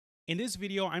In this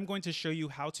video, I'm going to show you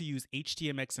how to use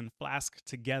HTMX and Flask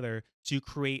together to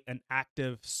create an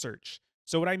active search.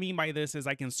 So what I mean by this is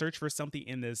I can search for something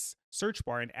in this search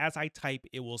bar, and as I type,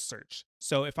 it will search.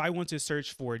 So if I want to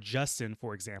search for Justin,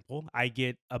 for example, I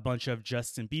get a bunch of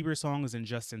Justin Bieber songs and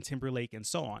Justin Timberlake and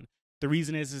so on. The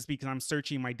reason is because I'm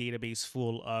searching my database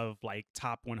full of like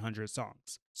top 100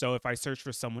 songs. So if I search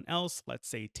for someone else, let's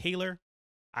say Taylor,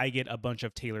 I get a bunch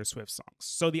of Taylor Swift songs.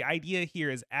 So the idea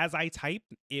here is as I type,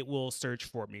 it will search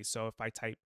for me. So if I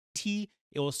type T,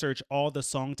 it will search all the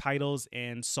song titles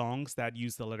and songs that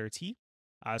use the letter T.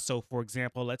 So for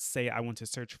example, let's say I want to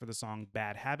search for the song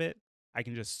Bad Habit. I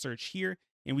can just search here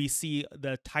and we see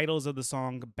the titles of the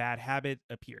song Bad Habit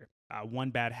appear.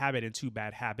 One bad habit and two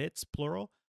bad habits, plural.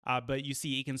 But you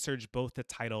see it can search both the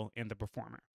title and the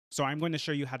performer. So I'm going to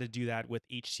show you how to do that with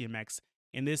HTMX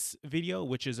in this video,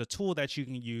 which is a tool that you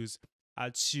can use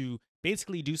to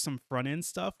basically do some front end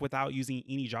stuff without using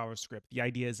any JavaScript. The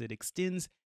idea is it extends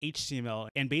HTML,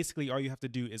 and basically all you have to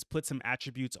do is put some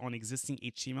attributes on existing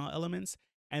HTML elements,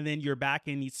 and then your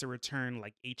backend needs to return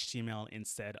like HTML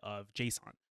instead of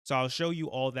JSON. So I'll show you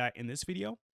all that in this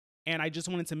video. And I just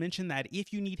wanted to mention that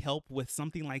if you need help with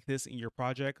something like this in your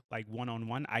project, like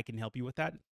one-on-one, I can help you with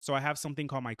that. So I have something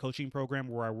called my coaching program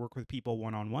where I work with people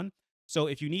one-on-one. So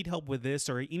if you need help with this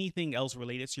or anything else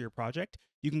related to your project,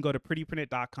 you can go to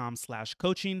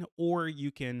prettyprinted.com/coaching, or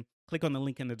you can click on the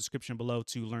link in the description below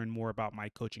to learn more about my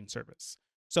coaching service.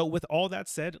 So with all that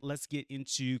said, let's get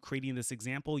into creating this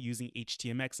example using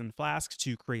HTMX and Flask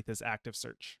to create this active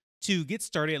search. To get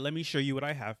started, let me show you what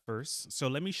I have first. So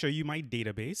let me show you my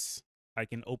database. I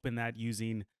can open that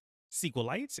using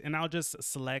SQLite, and I'll just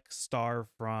select star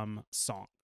from song.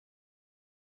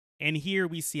 And here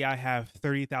we see I have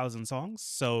 30,000 songs.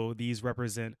 So these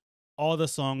represent all the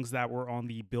songs that were on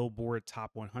the Billboard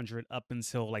Top 100 up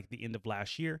until like the end of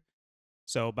last year.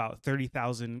 So about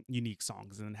 30,000 unique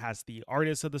songs, and it has the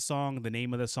artist of the song, the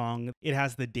name of the song. It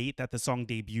has the date that the song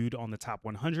debuted on the top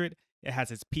 100. It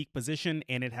has its peak position,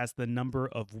 and it has the number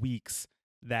of weeks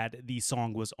that the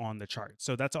song was on the chart.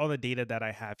 So that's all the data that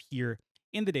I have here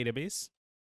in the database.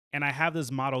 And I have this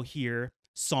model here,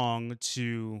 song,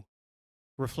 to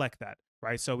reflect that,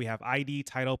 right? So we have ID,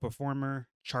 title, performer,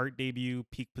 chart debut,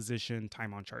 peak position,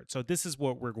 time on chart. So this is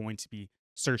what we're going to be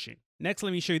searching. Next,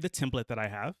 let me show you the template that I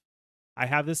have. I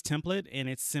have this template, and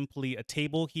it's simply a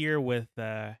table here with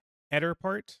the header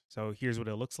part. So here's what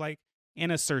it looks like,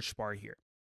 and a search bar here.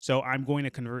 So I'm going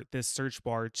to convert this search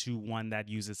bar to one that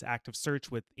uses active search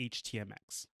with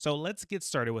HTMX. So let's get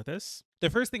started with this.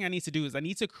 The first thing I need to do is I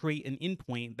need to create an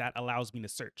endpoint that allows me to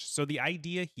search. So the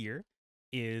idea here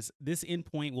is this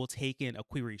endpoint will take in a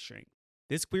query string.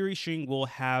 This query string will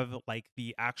have like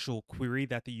the actual query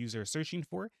that the user is searching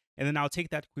for, and then I'll take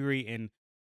that query and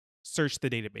search the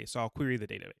database. So I'll query the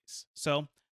database. So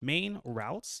main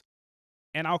routes,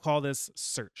 and I'll call this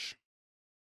search.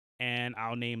 And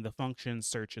I'll name the function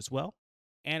search as well.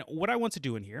 And what I want to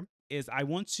do in here is I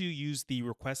want to use the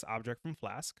request object from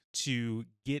Flask to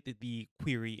get the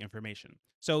query information.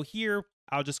 So here,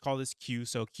 I'll just call this Q.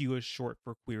 So Q is short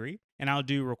for query. And I'll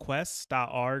do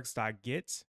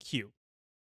requests.args.get Q,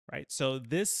 right? So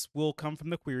this will come from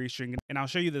the query string, and I'll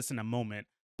show you this in a moment,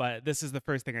 but this is the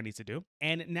first thing I need to do.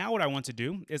 And now what I want to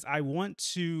do is I want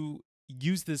to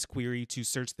use this query to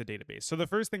search the database. So the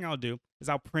first thing I'll do is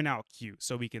I'll print out Q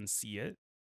so we can see it.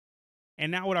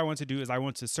 And now what I want to do is I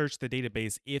want to search the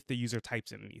database if the user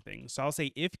types in anything. So I'll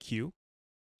say if Q,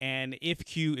 and if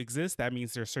Q exists, that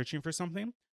means they're searching for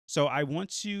something. So I want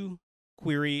to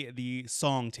query the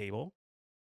song table,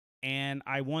 and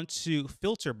I want to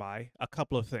filter by a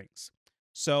couple of things.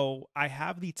 So I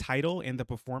have the title and the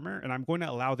performer, and I'm going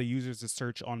to allow the users to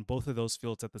search on both of those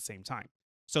fields at the same time.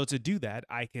 So to do that,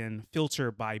 I can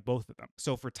filter by both of them.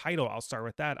 So for title, I'll start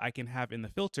with that. I can have in the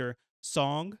filter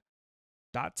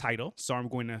song.title. So I'm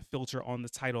going to filter on the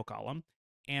title column,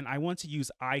 and I want to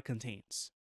use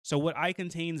I-contains. So what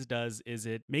I-contains does is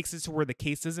it makes it to where the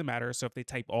case doesn't matter. So if they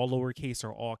type all lowercase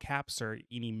or all caps or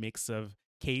any mix of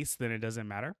case, then it doesn't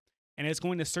matter. And it's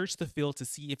going to search the field to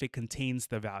see if it contains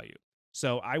the value.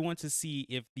 So I want to see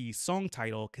if the song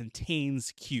title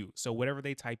contains Q. So whatever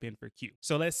they type in for Q.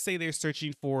 So let's say they're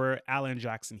searching for Alan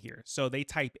Jackson here. So they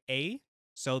type A.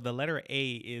 So the letter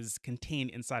A is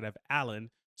contained inside of Alan.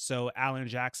 So Alan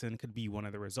Jackson could be one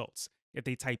of the results. If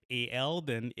they type AL,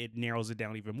 then it narrows it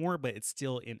down even more, but it's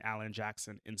still in Alan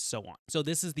Jackson, and so on. So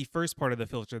this is the first part of the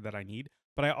filter that I need,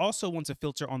 but I also want to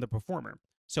filter on the performer.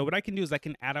 So what I can do is I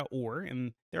can add an OR,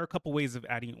 and there are a couple ways of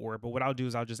adding OR, but what I'll do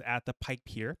is I'll just add the pipe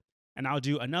here. And I'll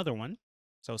do another one.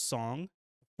 So song,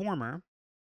 performer,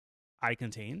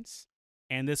 I-contains,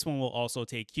 And this one will also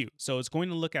take Q. So it's going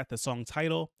to look at the song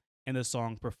title and the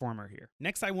song performer here.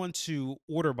 Next, I want to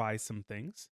order by some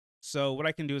things. So what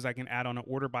I can do is I can add on an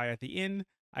order by at the end.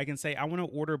 I can say I want to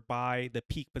order by the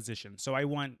peak position. So I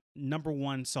want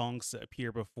 #1 songs to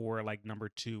appear before like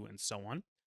 #2 and so on.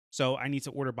 So I need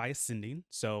to order by ascending.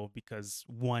 So because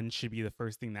 1 should be the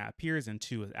first thing that appears and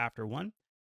 2 is after 1.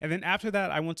 And then after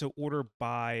that, I want to order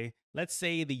by, let's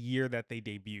say, the year that they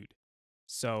debuted.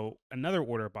 So another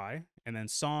order by, and then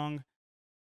song,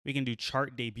 we can do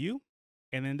chart debut.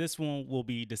 And then this one will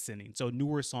be descending. So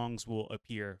newer songs will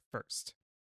appear first.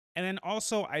 And then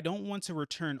also, I don't want to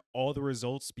return all the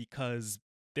results because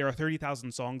there are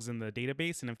 30,000 songs in the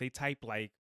database. And if they type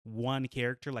like one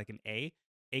character, like an A,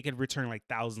 it could return like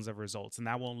thousands of results, and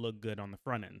that won't look good on the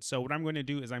front end. So what I'm going to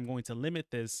do is I'm going to limit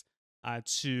this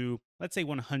to, let's say,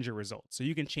 100 results. So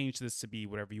you can change this to be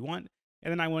whatever you want.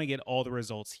 And then I want to get all the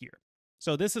results here.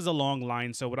 So this is a long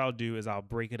line. So what I'll do is I'll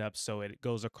break it up so it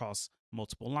goes across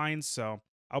multiple lines. So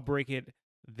I'll break it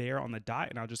there on the dot,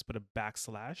 and I'll just put a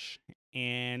backslash.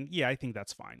 And yeah, I think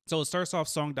that's fine. So it starts off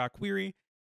song.query,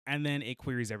 and then it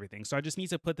queries everything. So I just need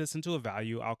to put this into a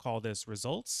value. I'll call this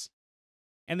results.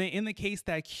 And then in the case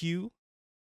that Q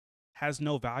has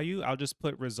no value, I'll just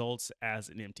put results as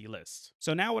an empty list.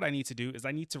 So now what I need to do is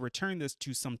I need to return this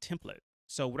to some template.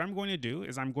 So what I'm going to do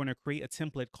is I'm going to create a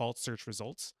template called search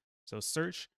results. So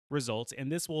search results,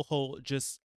 and this will hold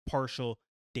just partial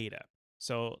data.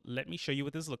 So let me show you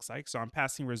what this looks like. So I'm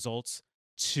passing results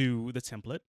to the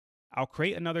template. I'll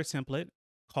create another template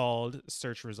called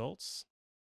search results,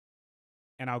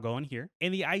 and I'll go in here.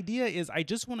 And the idea is I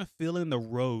just want to fill in the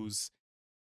rows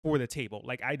for the table.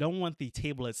 Like I don't want the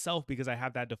table itself because I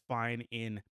have that defined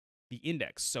in the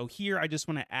index. So here I just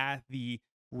want to add the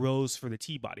rows for the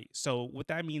T body. So what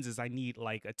that means is I need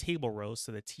like a table row,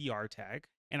 so the TR tag,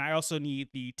 and I also need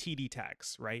the TD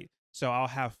tags, right? So I'll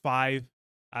have 5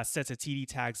 sets of TD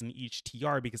tags in each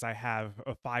TR because I have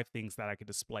 5 things that I could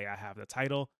display. I have the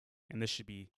title, and this should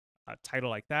be a title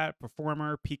like that,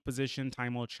 performer, peak position,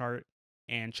 time mode chart,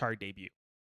 and chart debut,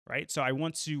 right? So I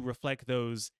want to reflect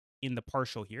those in the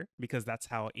partial here because that's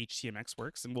how HTMX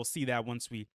works. And we'll see that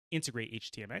once we integrate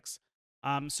HTMX.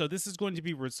 So this is going to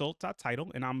be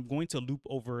result.title, and I'm going to loop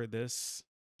over this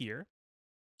here.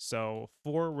 So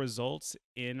for results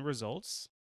in results.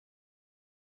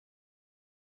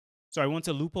 So I want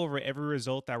to loop over every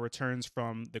result that returns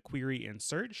from the query in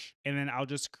search. And then I'll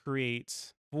just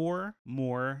create 4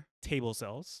 more table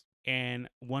cells. And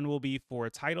one will be for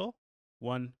title,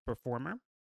 one performer.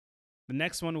 The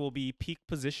next one will be peak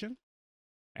position.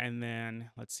 And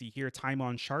then let's see here, time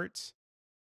on chart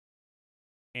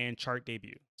and chart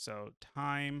debut. So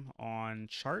time on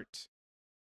chart,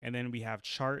 and then we have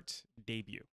chart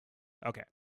debut. Okay.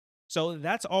 So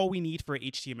that's all we need for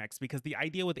HTMX, because the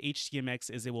idea with HTMX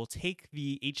is it will take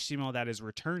the HTML that is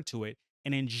returned to it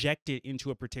and inject it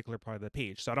into a particular part of the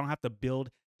page. So I don't have to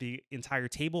build the entire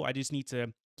table. I just need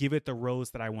to give it the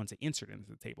rows that I want to insert into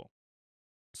the table.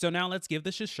 So now let's give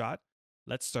this a shot.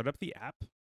 Let's start up the app.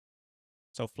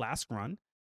 So Flask run,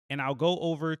 and I'll go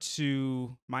over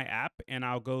to my app and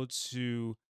I'll go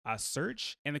to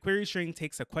search, and the query string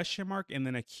takes a question mark and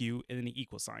then a Q and then an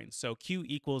equal sign. So Q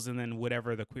equals and then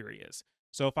whatever the query is.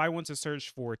 So if I want to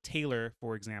search for Taylor,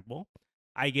 for example,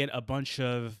 I get a bunch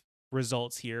of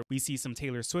results here. We see some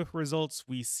Taylor Swift results.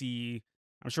 We see,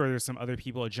 I'm sure there's some other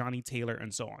people, Johnny Taylor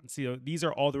and so on. So these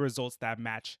are all the results that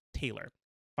match Taylor.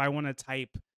 If I want to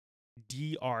type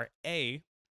DRA,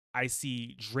 I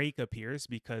see Drake appears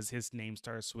because his name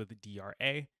starts with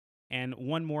DRA. And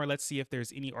one more, let's see if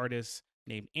there's any artist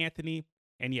named Anthony.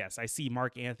 And yes, I see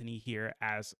Mark Anthony here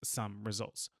as some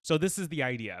results. So this is the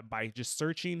idea. By just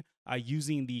searching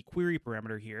using the query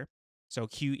parameter here, so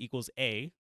Q equals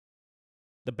A,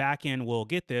 the backend will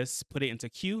get this, put it into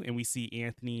Q, and we see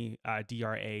Anthony,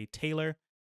 DRA, Taylor,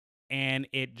 and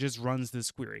it just runs this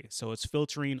query. So it's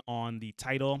filtering on the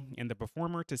title and the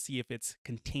performer to see if it's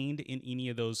contained in any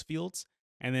of those fields,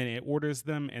 and then it orders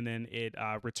them, and then it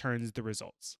returns the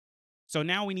results. So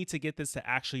now we need to get this to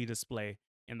actually display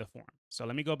in the form. So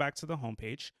let me go back to the home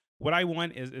page. What I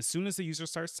want is as soon as the user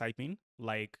starts typing,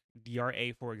 like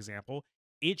DRA, for example,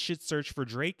 it should search for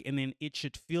Drake, and then it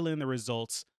should fill in the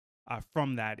results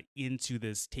from that into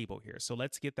this table here. So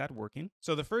let's get that working.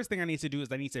 So the first thing I need to do is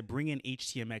I need to bring in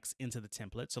HTMX into the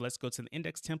template. So let's go to the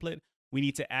index template. We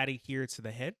need to add it here to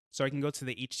the head. So I can go to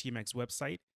the HTMX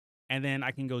website, and then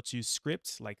I can go to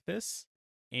script like this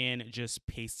and just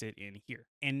paste it in here.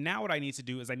 And now what I need to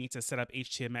do is I need to set up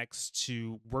HTMX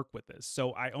to work with this.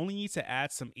 So I only need to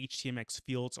add some HTMX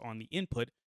fields on the input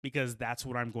because that's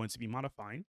what I'm going to be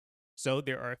modifying. So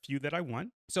there are a few that I want.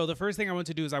 So the first thing I want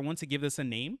to do is I want to give this a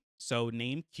name. So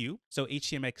name Q. So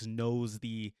HTMX knows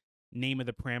the name of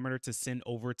the parameter to send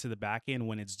over to the backend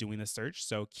when it's doing the search.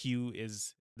 So Q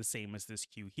is the same as this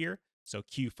Q here. So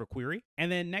Q for query.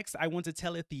 And then next, I want to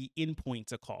tell it the endpoint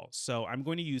to call. So I'm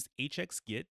going to use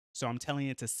hxget. So I'm telling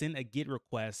it to send a GET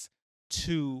request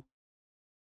to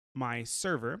my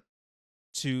server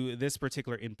to this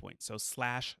particular endpoint. So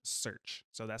 /search.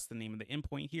 So that's the name of the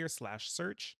endpoint here,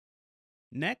 /search.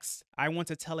 Next, I want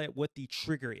to tell it what the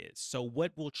trigger is. So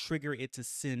what will trigger it to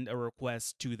send a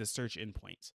request to the search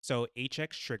endpoint? So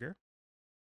hx trigger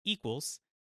equals,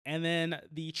 and then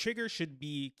the trigger should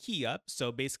be key up.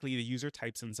 So basically the user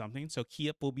types in something. So key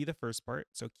up will be the first part.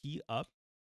 So key up.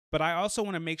 But I also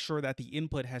want to make sure that the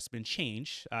input has been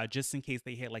changed, just in case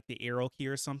they hit like the arrow key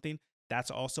or something.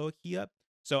 That's also a key up.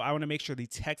 So I want to make sure the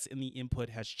text in the input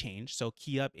has changed. So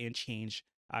key up and change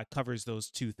covers those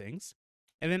two things.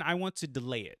 And then I want to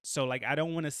delay it. So like I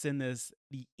don't want to send this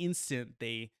the instant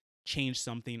they change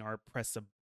something or press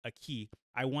a key.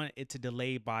 I want it to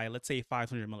delay by, let's say,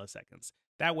 500 milliseconds.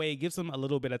 That way it gives them a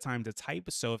little bit of time to type.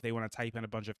 So if they want to type in a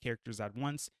bunch of characters at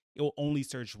once, it will only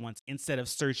search once instead of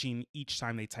searching each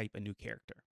time they type a new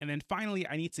character. And then finally,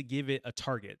 I need to give it a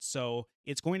target. So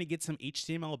it's going to get some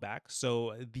HTML back.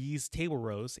 So these table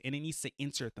rows, and it needs to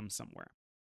insert them somewhere.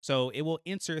 So it will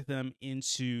insert them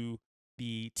into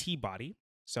the T body.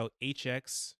 So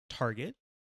hx target.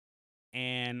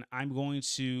 And I'm going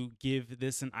to give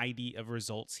this an ID of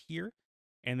results here.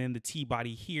 And then the T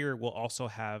body here will also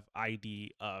have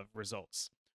ID of results,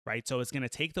 right? So it's going to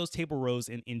take those table rows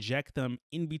and inject them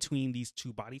in between these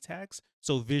two body tags.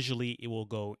 So visually it will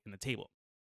go in the table.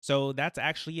 So that's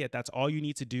actually it. That's all you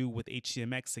need to do with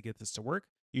HTMX to get this to work.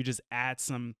 You just add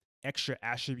some extra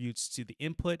attributes to the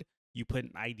input. You put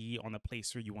an ID on the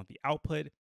place where you want the output,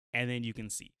 and then you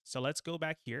can see. So let's go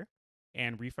back here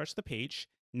and refresh the page.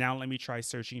 Now let me try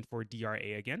searching for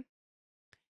DRA again.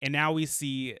 And now we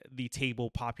see the table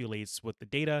populates with the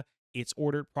data. It's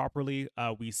ordered properly.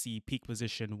 We see peak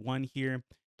position 1 here.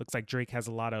 Looks like Drake has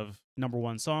a lot of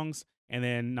 #1 songs, and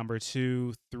then number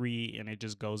 2, 3, and it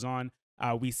just goes on.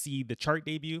 We see the chart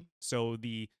debut. So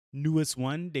the newest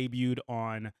one debuted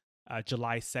on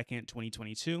July 2nd,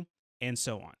 2022, and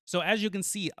so on. So as you can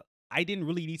see, I didn't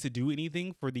really need to do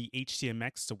anything for the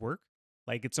HTMX to work.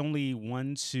 Like it's only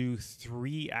 1, 2,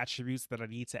 3 attributes that I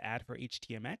need to add for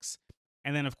HTMX.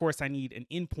 And then, of course, I need an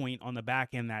endpoint on the back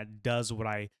end that does what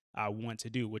I want to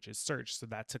do, which is search. So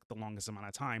that took the longest amount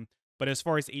of time. But as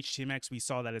far as HTMX, we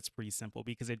saw that it's pretty simple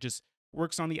because it just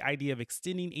works on the idea of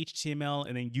extending HTML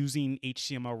and then using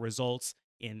HTML results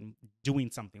and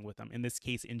doing something with them. In this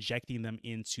case, injecting them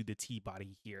into the T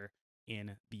body here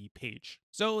in the page.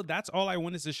 So that's all I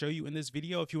wanted to show you in this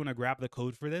video. If you want to grab the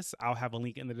code for this, I'll have a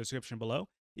link in the description below.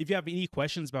 If you have any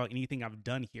questions about anything I've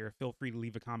done here, feel free to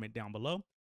leave a comment down below.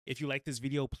 If you like this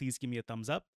video, please give me a thumbs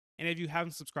up. And if you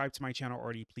haven't subscribed to my channel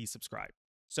already, please subscribe.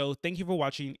 So thank you for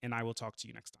watching, and I will talk to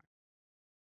you next time.